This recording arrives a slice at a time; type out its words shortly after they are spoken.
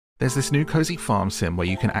There's this new cozy farm sim where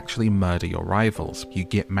you can actually murder your rivals. You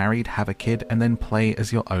get married, have a kid, and then play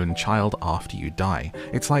as your own child after you die.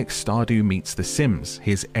 It's like Stardew meets The Sims.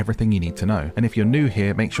 Here's everything you need to know. And if you're new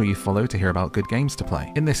here, make sure you follow to hear about good games to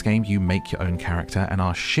play. In this game, you make your own character and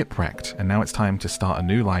are shipwrecked, and now it's time to start a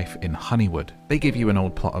new life in Honeywood. They give you an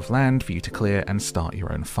old plot of land for you to clear and start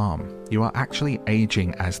your own farm. You are actually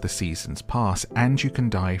aging as the seasons pass, and you can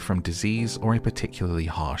die from disease or a particularly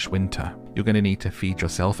harsh winter. You're going to need to feed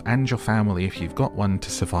yourself and your family if you've got one to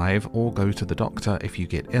survive, or go to the doctor if you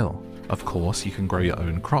get ill. Of course, you can grow your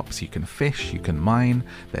own crops, you can fish, you can mine,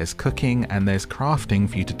 there's cooking, and there's crafting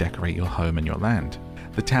for you to decorate your home and your land.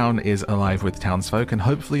 The town is alive with townsfolk, and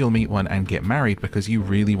hopefully you'll meet one and get married because you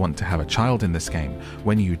really want to have a child in this game.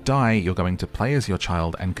 When you die, you're going to play as your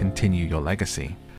child and continue your legacy.